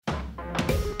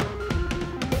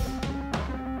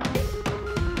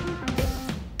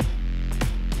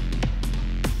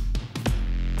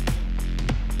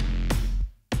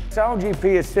SailGP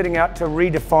is setting out to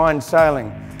redefine sailing.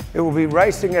 It will be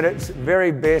racing at its very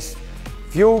best,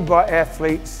 fueled by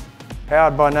athletes,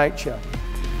 powered by nature.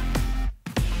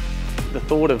 The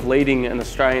thought of leading an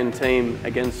Australian team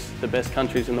against the best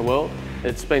countries in the world,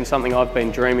 it's been something I've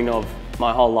been dreaming of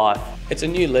my whole life. It's a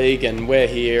new league and we're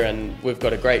here and we've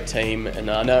got a great team, and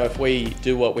I know if we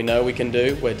do what we know we can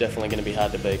do, we're definitely going to be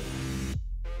hard to beat.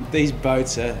 These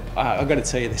boats are, I've got to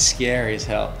tell you, they're scary as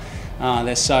hell.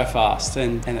 They're so fast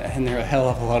and they're a hell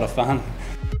of a lot of fun.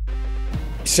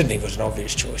 Sydney was an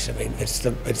obvious choice. I mean, it's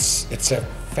a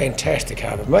fantastic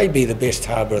harbour, maybe the best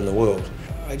harbour in the world.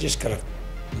 I just got to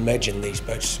imagine these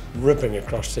boats ripping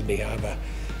across Sydney Harbour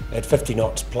at 50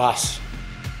 knots plus.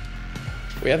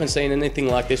 We haven't seen anything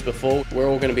like this before. We're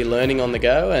all going to be learning on the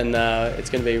go, and it's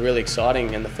going to be really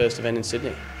exciting in the first event in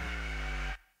Sydney.